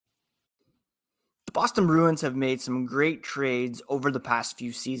The Boston Bruins have made some great trades over the past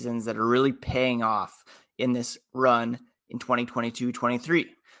few seasons that are really paying off in this run in 2022-23.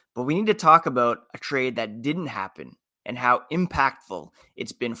 But we need to talk about a trade that didn't happen and how impactful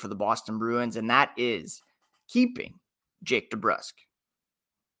it's been for the Boston Bruins, and that is keeping Jake DeBrusk.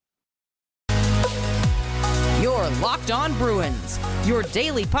 You're Locked On Bruins, your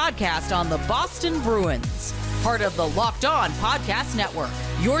daily podcast on the Boston Bruins. Part of the Locked On Podcast Network,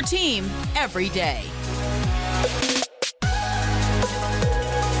 your team every day.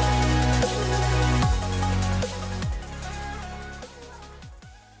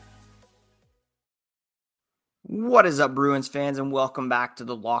 What is up, Bruins fans, and welcome back to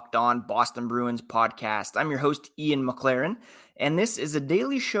the Locked On Boston Bruins podcast. I'm your host, Ian McLaren, and this is a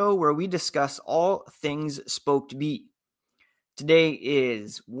daily show where we discuss all things Spoke B. Today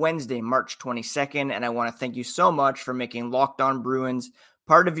is Wednesday, March 22nd, and I want to thank you so much for making Locked On Bruins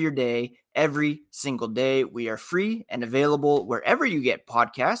part of your day every single day. We are free and available wherever you get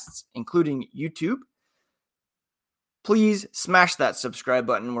podcasts, including YouTube. Please smash that subscribe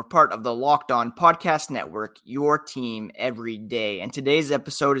button. We're part of the Locked On Podcast Network, your team every day. And today's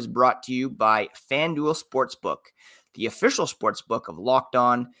episode is brought to you by FanDuel Sportsbook, the official sportsbook of Locked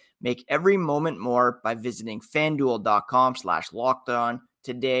On. Make every moment more by visiting fanduel.com/lockedon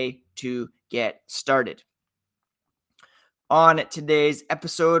today to get started. On today's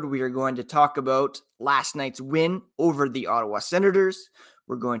episode, we are going to talk about last night's win over the Ottawa Senators.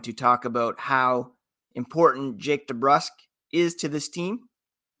 We're going to talk about how important Jake DeBrusk is to this team,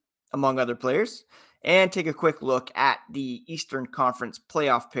 among other players, and take a quick look at the Eastern Conference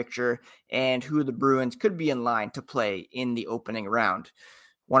playoff picture and who the Bruins could be in line to play in the opening round.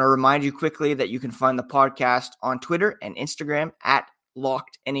 Want to remind you quickly that you can find the podcast on Twitter and Instagram at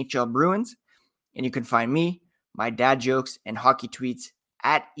Locked NHL Bruins, and you can find me, my dad jokes, and hockey tweets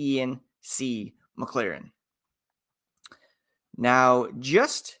at Ian C. McLaren. Now,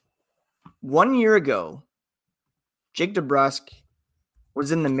 just 1 year ago, Jake DeBrusk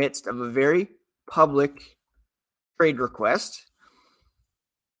was in the midst of a very public trade request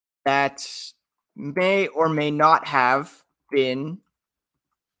that may or may not have been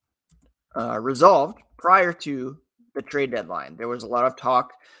resolved prior to the trade deadline. There was a lot of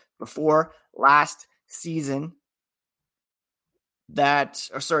talk before last season's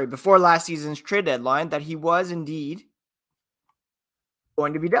trade deadline that he was indeed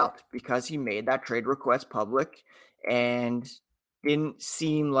going to be dealt because he made that trade request public and didn't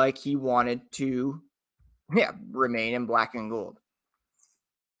seem like he wanted to remain in black and gold.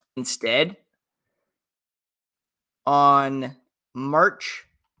 Instead, on March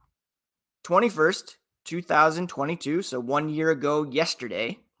 21st, 2022, so 1 year ago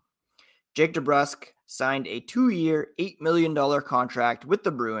yesterday, Jake DeBrusk signed a 2-year, $8 million contract with the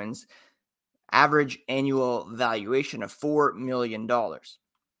Bruins, average annual valuation of $4 million.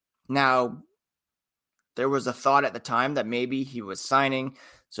 Now, there was a thought at the time that maybe he was signing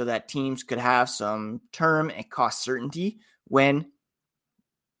so that teams could have some term and cost certainty when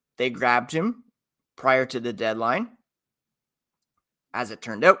they grabbed him prior to the deadline. As it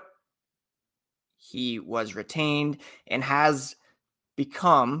turned out, he was retained and has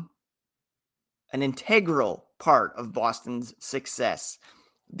become an integral part of Boston's success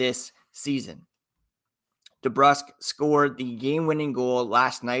this season. DeBrusk scored the game-winning goal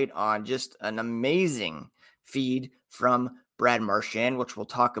last night on just an amazing feed from Brad Marchand, which we'll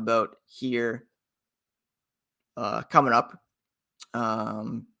talk about here coming up.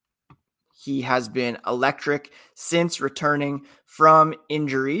 He has been electric since returning from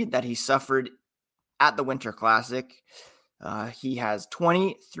injury that he suffered at the Winter Classic. He has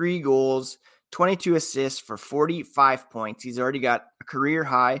 23 goals, 22 assists for 45 points. He's already got a career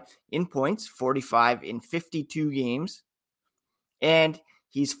high in points, 45 in 52 games. And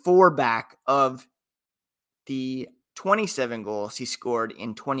he's 4 back of the 27 goals he scored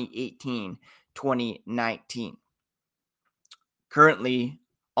in 2018-2019. Currently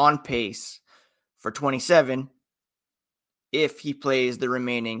on pace for 27 if he plays the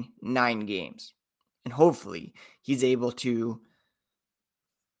remaining 9 games. And hopefully he's able to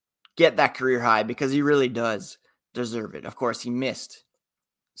get that career high because he really does deserve it. Of course, he missed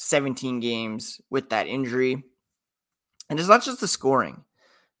 17 games with that injury. And it's not just the scoring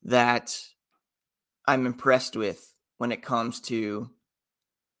that I'm impressed with when it comes to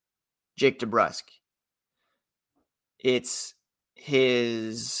Jake DeBrusk. It's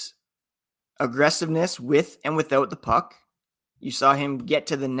his aggressiveness with and without the puck. You saw him get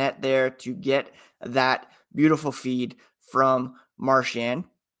to the net there to get that beautiful feed from Marchand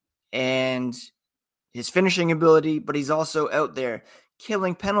and his finishing ability, but he's also out there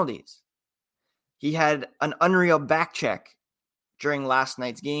killing penalties. He had an unreal back check during last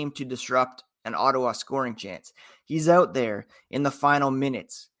night's game to disrupt an Ottawa scoring chance. He's out there in the final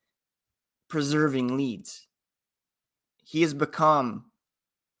minutes preserving leads. He has become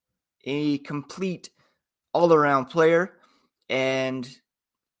a complete all-around player, and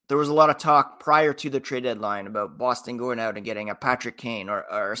there was a lot of talk prior to the trade deadline about Boston going out and getting a Patrick Kane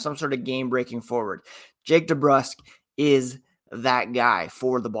or some sort of game-breaking forward. Jake DeBrusk is that guy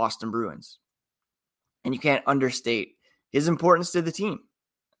for the Boston Bruins, and you can't understate his importance to the team.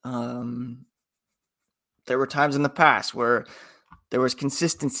 There were times in the past where there was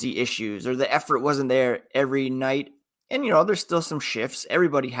consistency issues or the effort wasn't there every night. And, there's still some shifts.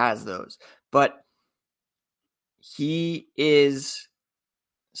 Everybody has those. But he is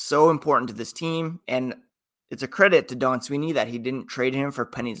so important to this team. And it's a credit to Don Sweeney that he didn't trade him for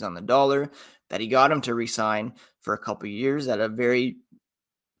pennies on the dollar, that he got him to re-sign for a couple of years at a very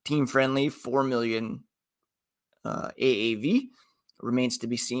team-friendly $4 million AAV. Remains to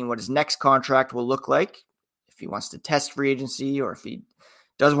be seen what his next contract will look like, if he wants to test free agency or if he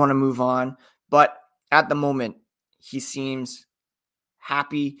does want to move on. But at the moment, he seems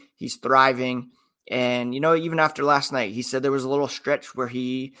happy. He's thriving. And, even after last night, he said there was a little stretch where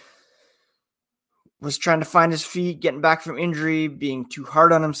he was trying to find his feet, getting back from injury, being too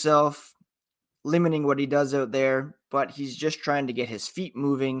hard on himself, limiting what he does out there. But he's just trying to get his feet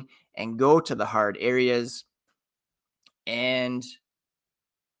moving and go to the hard areas. And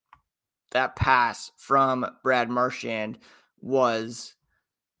that pass from Brad Marchand was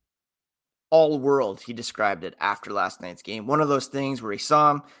all world, he described it after last night's game. One of those things where he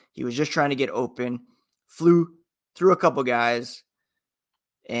saw him, he was just trying to get open, flew through a couple guys,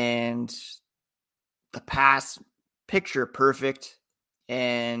 and the pass, picture perfect.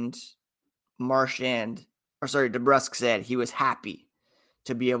 And DeBrusk said he was happy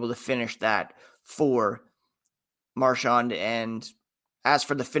to be able to finish that for Marchand. And as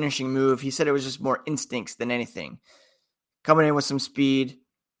for the finishing move, he said it was just more instincts than anything. Coming in with some speed.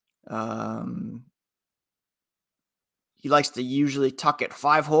 He likes to usually tuck it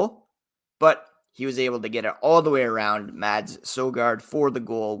 5-hole, but he was able to get it all the way around Mads Søgaard for the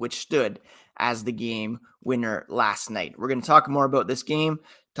goal, which stood as the game winner last night. We're going to talk more about this game,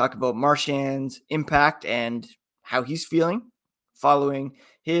 talk about Marchand's impact and how he's feeling following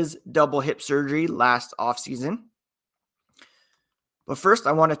his double hip surgery last offseason. But first,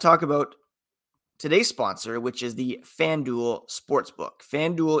 I want to talk about today's sponsor, which is the FanDuel Sportsbook.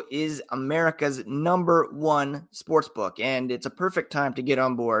 FanDuel is America's #1 sportsbook, and it's a perfect time to get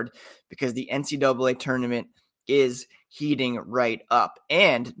on board because the NCAA tournament is heating right up,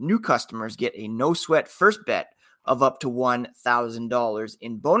 and new customers get a no-sweat first bet of up to $1,000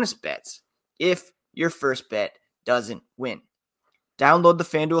 in bonus bets if your first bet doesn't win. Download the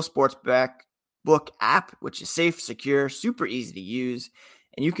FanDuel Sportsbook app, which is safe, secure, super easy to use,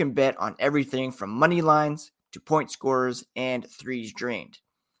 and you can bet on everything from money lines to point scorers and threes drained.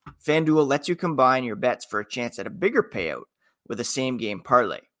 FanDuel lets you combine your bets for a chance at a bigger payout with a same-game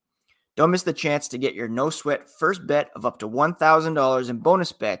parlay. Don't miss the chance to get your no-sweat first bet of up to $1,000 in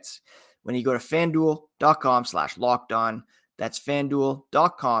bonus bets when you go to FanDuel.com/lockedon. That's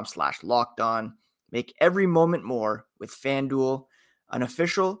FanDuel.com/lockedon. Make every moment more with FanDuel, an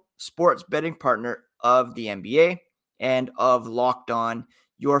official sports betting partner of the NBA and of Locked On,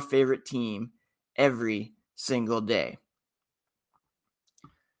 your favorite team every single day.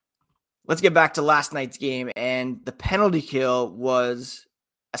 Let's get back to last night's game, and the penalty kill was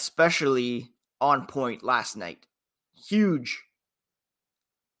especially on point last night. Huge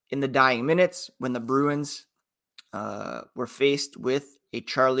in the dying minutes when the Bruins were faced with a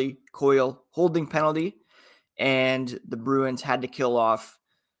Charlie Coyle holding penalty, and the Bruins had to kill off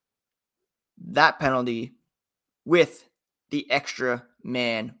that penalty with the extra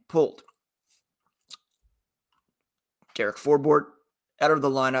man pulled. Derek Forbort out of the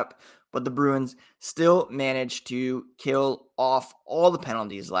lineup, but the Bruins still managed to kill off all the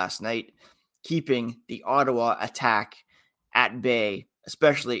penalties last night, keeping the Ottawa attack at bay,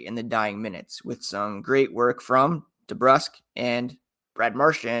 especially in the dying minutes, with some great work from DeBrusk and Brad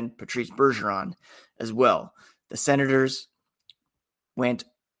Marchand, Patrice Bergeron as well. The Senators went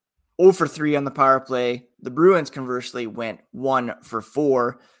 0 for 3 on the power play. The Bruins, conversely, went 1 for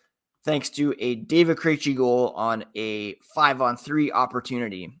 4, thanks to a David Krejci goal on a 5-on-3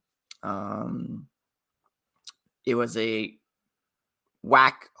 opportunity. It was a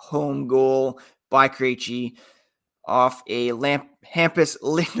whack home goal by Krejci off a Hampus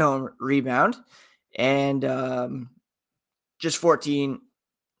Lindholm rebound. And just 4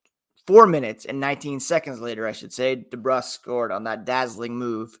 minutes and 19 seconds later, I should say, DeBrusk scored on that dazzling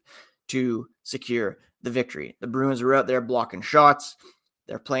move to secure the victory. The Bruins were out there blocking shots.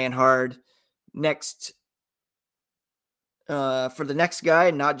 They're playing hard. For the next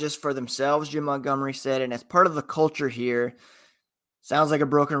guy, not just for themselves, Jim Montgomery said, and as part of the culture here, sounds like a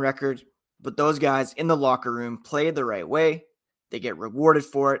broken record, but those guys in the locker room play the right way. They get rewarded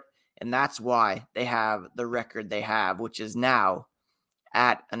for it, and that's why they have the record they have, which is now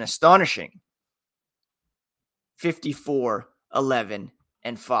at an astonishing 54, 11,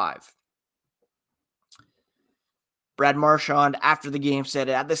 and 5. Brad Marchand, after the game, said,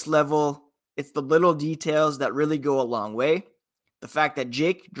 at this level, it's the little details that really go a long way. The fact that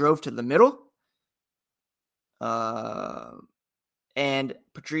Jake drove to the middle, and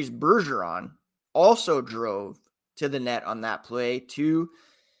Patrice Bergeron also drove to the net on that play to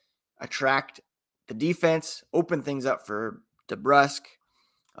attract the defense, open things up for DeBrusk.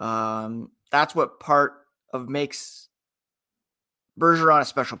 That's what part of makes Bergeron a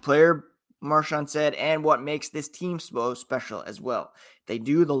special player, Marchand said, and what makes this team so special as well. They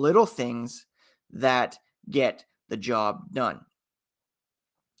do the little things that get the job done.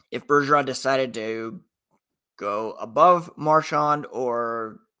 If Bergeron decided to go above Marchand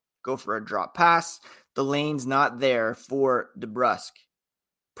or go for a drop pass, the lane's not there for DeBrusk.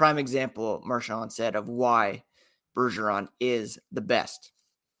 Prime example, Marchand said, of why Bergeron is the best.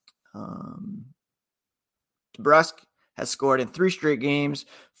 DeBrusk has scored in 3 straight games,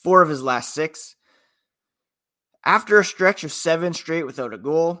 4 of his last 6. After a stretch of 7 straight without a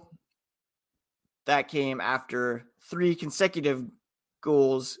goal, that came after 3 consecutive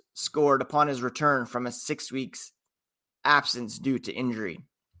goals scored upon his return from a 6 weeks absence due to injury.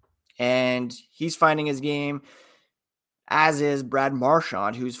 And he's finding his game, as is Brad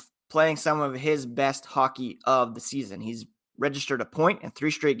Marchand, who's playing some of his best hockey of the season. He's registered a point in 3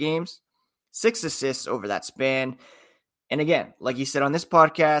 straight games, 6 assists over that span. And again, like he said on this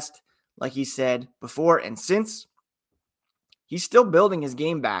podcast, like he said before and since, he's still building his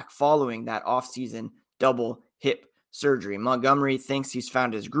game back following that offseason double hip surgery. Montgomery thinks he's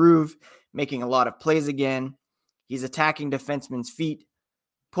found his groove, making a lot of plays again. He's attacking defensemen's feet,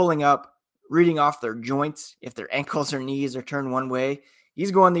 pulling up, reading off their joints. If their ankles or knees are turned one way,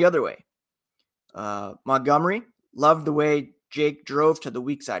 he's going the other way. Montgomery loved the way Jake drove to the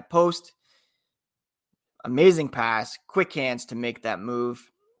weak side post. Amazing pass, quick hands to make that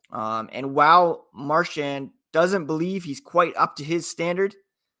move. And while Marchand doesn't believe he's quite up to his standard,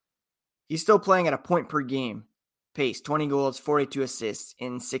 he's still playing at a point per game pace, 20 goals, 42 assists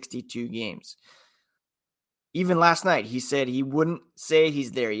in 62 games. Even last night, he said he wouldn't say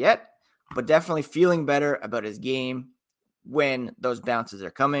he's there yet, but definitely feeling better about his game when those bounces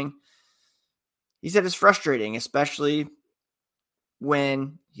are coming. He said it's frustrating, especially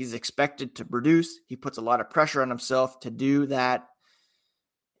when he's expected to produce. He puts a lot of pressure on himself to do that.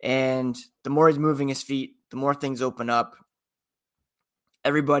 And the more he's moving his feet, the more things open up.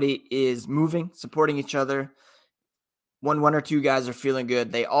 Everybody is moving, supporting each other. When 1 or 2 guys are feeling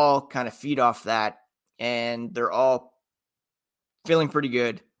good, they all kind of feed off that. And they're all feeling pretty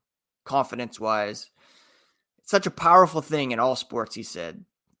good, confidence-wise. It's such a powerful thing in all sports, he said.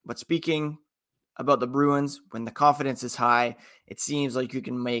 But speaking about the Bruins, when the confidence is high, it seems like you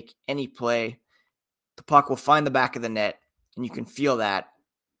can make any play. The puck will find the back of the net, and you can feel that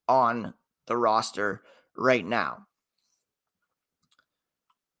on the roster right now.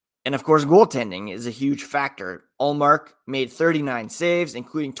 And of course, goaltending is a huge factor. Ullmark made 39 saves,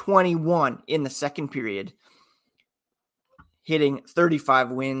 including 21 in the second period, hitting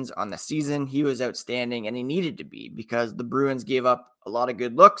 35 wins on the season. He was outstanding, and he needed to be, because the Bruins gave up a lot of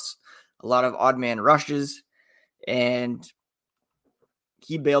good looks, a lot of odd man rushes, and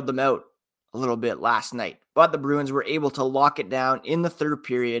he bailed them out a little bit last night. But the Bruins were able to lock it down in the third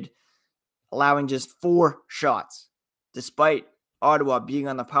period, allowing just 4 shots, despite Ottawa being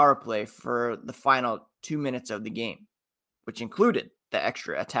on the power play for the final 2 minutes of the game, which included the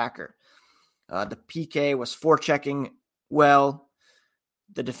extra attacker. The PK was forechecking well.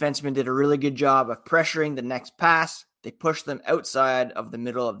 The defenseman did a really good job of pressuring the next pass. They pushed them outside of the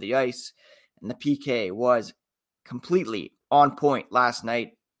middle of the ice, and the PK was completely on point last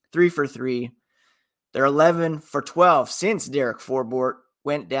night. 3 for 3. They're 11 for 12 since Derek Forbort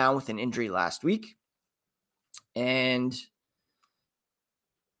went down with an injury last week. And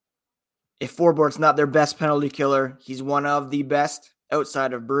if Forbort's not their best penalty killer, he's one of the best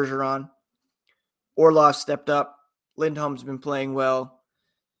outside of Bergeron. Orlov stepped up. Lindholm's been playing well.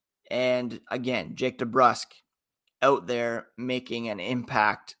 And again, Jake DeBrusk out there making an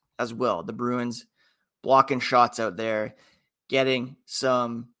impact as well. The Bruins blocking shots out there, getting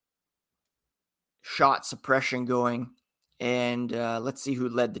some shot suppression going. And let's see who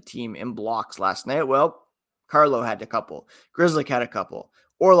led the team in blocks last night. Well, Carlo had a couple. Grizzlick had a couple.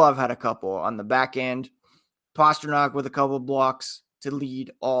 Orlov had a couple on the back end. Pasternak with a couple blocks to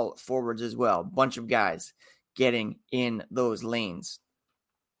lead all forwards as well. Bunch of guys getting in those lanes.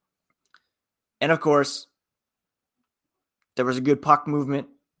 And of course, there was a good puck movement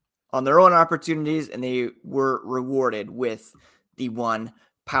on their own opportunities, and they were rewarded with the one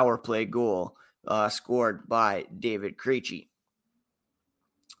power play goal scored by David Krejci.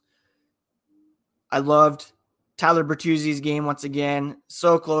 I loved Tyler Bertuzzi's game once again.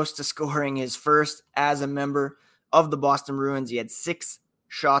 So close to scoring his first as a member of the Boston Bruins. He had 6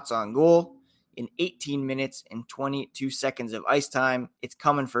 shots on goal in 18 minutes and 22 seconds of ice time. It's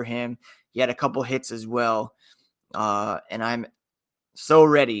coming for him. He had a couple hits as well. And I'm so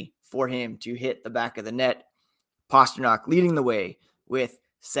ready for him to hit the back of the net. Pasternak leading the way with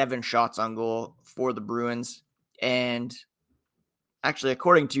 7 shots on goal for the Bruins. And actually,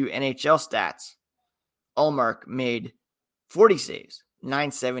 according to NHL stats, Ullmark made 40 saves,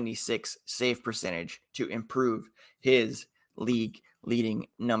 976 save percentage to improve his league-leading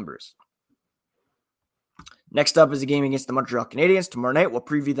numbers. Next up is a game against the Montreal Canadiens tomorrow night. We'll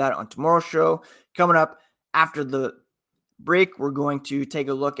preview that on tomorrow's show. Coming up after the break, we're going to take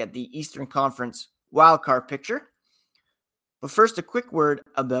a look at the Eastern Conference wildcard picture. But first, a quick word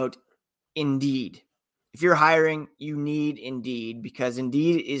about Indeed. If you're hiring, you need Indeed, because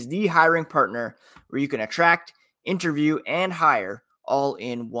Indeed is the hiring partner where you can attract, interview, and hire all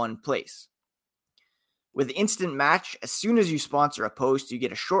in one place. With Instant Match, as soon as you sponsor a post, you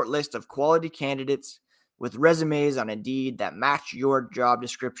get a short list of quality candidates with resumes on Indeed that match your job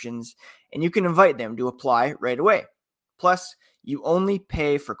descriptions, and you can invite them to apply right away. Plus, you only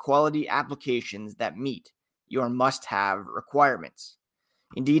pay for quality applications that meet your must-have requirements.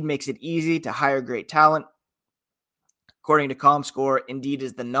 Indeed makes it easy to hire great talent. According to ComScore, Indeed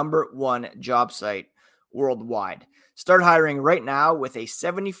is the #1 job site worldwide. Start hiring right now with a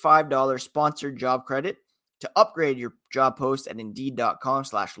 $75 sponsored job credit to upgrade your job post at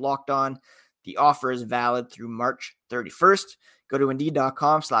Indeed.com/lockedon. The offer is valid through March 31st. Go to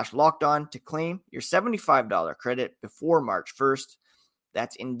Indeed.com/lockedon to claim your $75 credit before March 1st.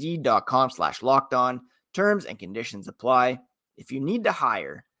 That's Indeed.com/lockedon. Terms and conditions apply. If you need to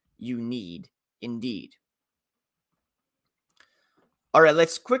hire, you need Indeed. All right,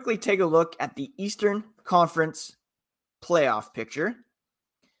 let's quickly take a look at the Eastern Conference playoff picture,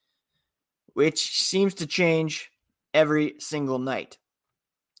 which seems to change every single night.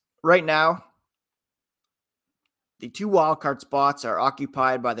 Right now, the 2 wildcard spots are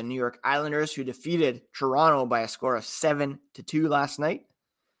occupied by the New York Islanders, who defeated Toronto by a score of 7-2 last night.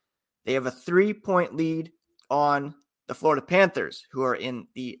 They have a 3-point lead on the Florida Panthers, who are in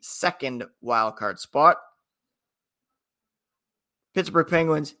the 2nd wildcard spot. Pittsburgh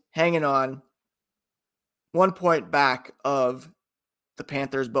Penguins hanging on 1 point back of the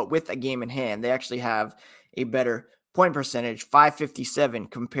Panthers, but with a game in hand. They actually have a better point percentage, .557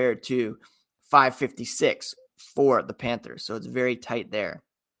 compared to .556 for the Panthers. So it's very tight there.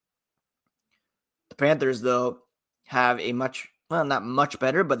 The Panthers, though, have a not much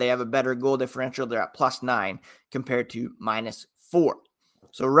better, but they have a better goal differential. They're at +9 compared to -4.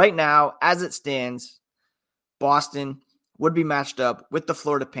 So right now, as it stands, Boston would be matched up with the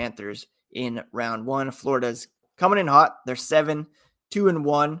Florida Panthers in round 1. Florida's coming in hot. They're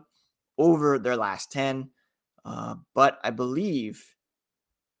 7-2-1 over their last 10. But I believe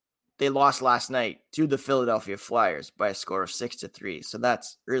they lost last night to the Philadelphia Flyers by a score of 6-3. So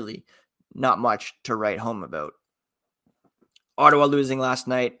that's really not much to write home about. Ottawa losing last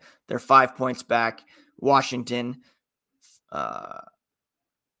night. They're 5 points back. Washington, 5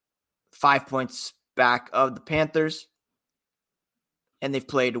 points back of the Panthers. And they've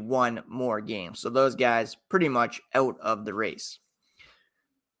played 1 more game. So those guys pretty much out of the race.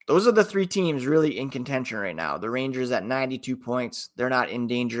 Those are the 3 teams really in contention right now. The Rangers at 92 points. They're not in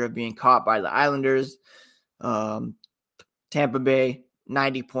danger of being caught by the Islanders. Tampa Bay,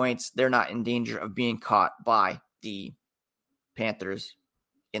 90 points. They're not in danger of being caught by the Panthers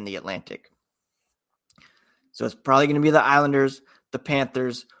in the Atlantic. So it's probably going to be the Islanders, the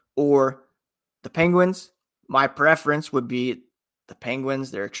Panthers, or the Penguins. My preference would be the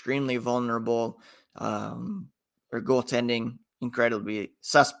Penguins. They're extremely vulnerable. Their goaltending, incredibly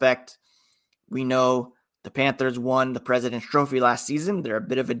suspect. We know the Panthers won the President's Trophy last season. They're a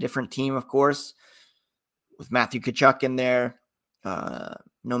bit of a different team, of course, with Matthew Tkachuk in there.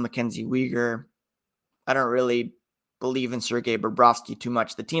 No Mackenzie Weegar. I don't really believe in Sergei Bobrovsky too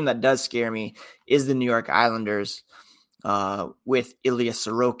much. The team that does scare me is the New York Islanders with Ilya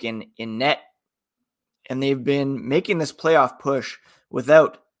Sorokin in net. and they've been making this playoff push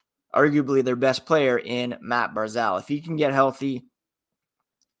without arguably their best player in Matt Barzal. If he can get healthy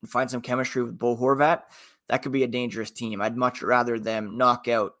and find some chemistry with Bo Horvat, that could be a dangerous team. I'd much rather them knock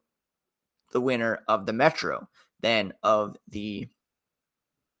out the winner of the Metro than of the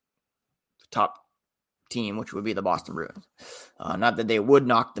top team, which would be the Boston Bruins. Not that they would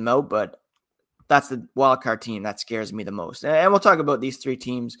knock them out, but that's the wildcard team that scares me the most. And we'll talk about these three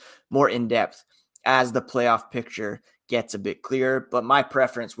teams more in depth as the playoff picture gets a bit clearer. But my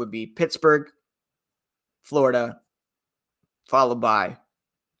preference would be Pittsburgh, Florida, followed by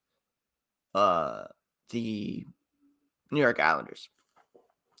the New York Islanders.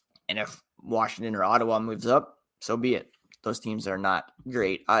 And if Washington or Ottawa moves up, so be it. Those teams are not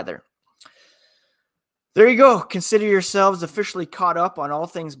great either. There you go. Consider yourselves officially caught up on all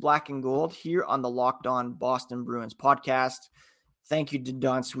things black and gold here on the Locked On Boston Bruins podcast. Thank you to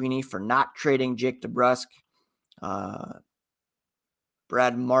Don Sweeney for not trading Jake DeBrusk.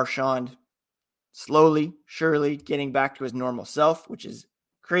 Brad Marchand slowly, surely getting back to his normal self, which is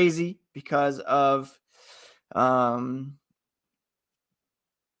crazy because of how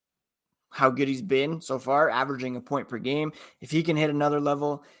good he's been so far, averaging a point per game. If he can hit another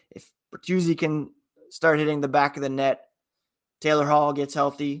level, if Bertuzzi can start hitting the back of the net, Taylor Hall gets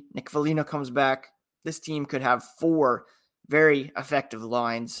healthy, Nick Foligno comes back, this team could have 4 very effective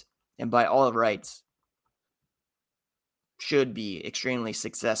lines, and by all rights, should be extremely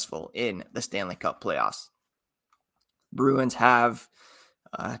successful in the Stanley Cup playoffs. Bruins have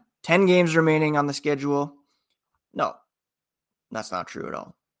 10 games remaining on the schedule. No, that's not true at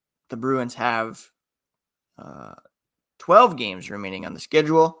all. The Bruins have 12 games remaining on the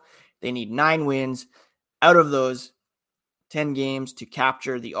schedule. They need 9 wins out of those 10 games to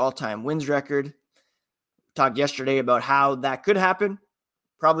capture the all-time wins record. Talked yesterday about how that could happen.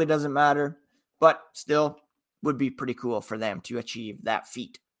 Probably doesn't matter, but still would be pretty cool for them to achieve that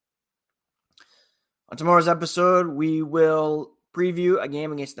feat. On tomorrow's episode, we will preview a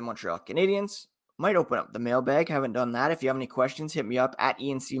game against the Montreal Canadiens. Might open up the mailbag. Haven't done that. If you have any questions, hit me up at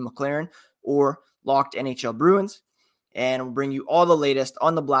Ian C. McLaren or Locked NHL Bruins. And we'll bring you all the latest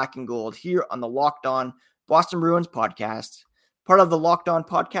on the black and gold here on the Locked On Boston Bruins podcast, part of the Locked On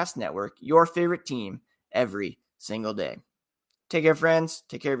Podcast Network, your favorite team every single day. Take care, friends.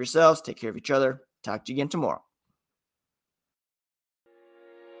 Take care of yourselves. Take care of each other. Talk to you again tomorrow.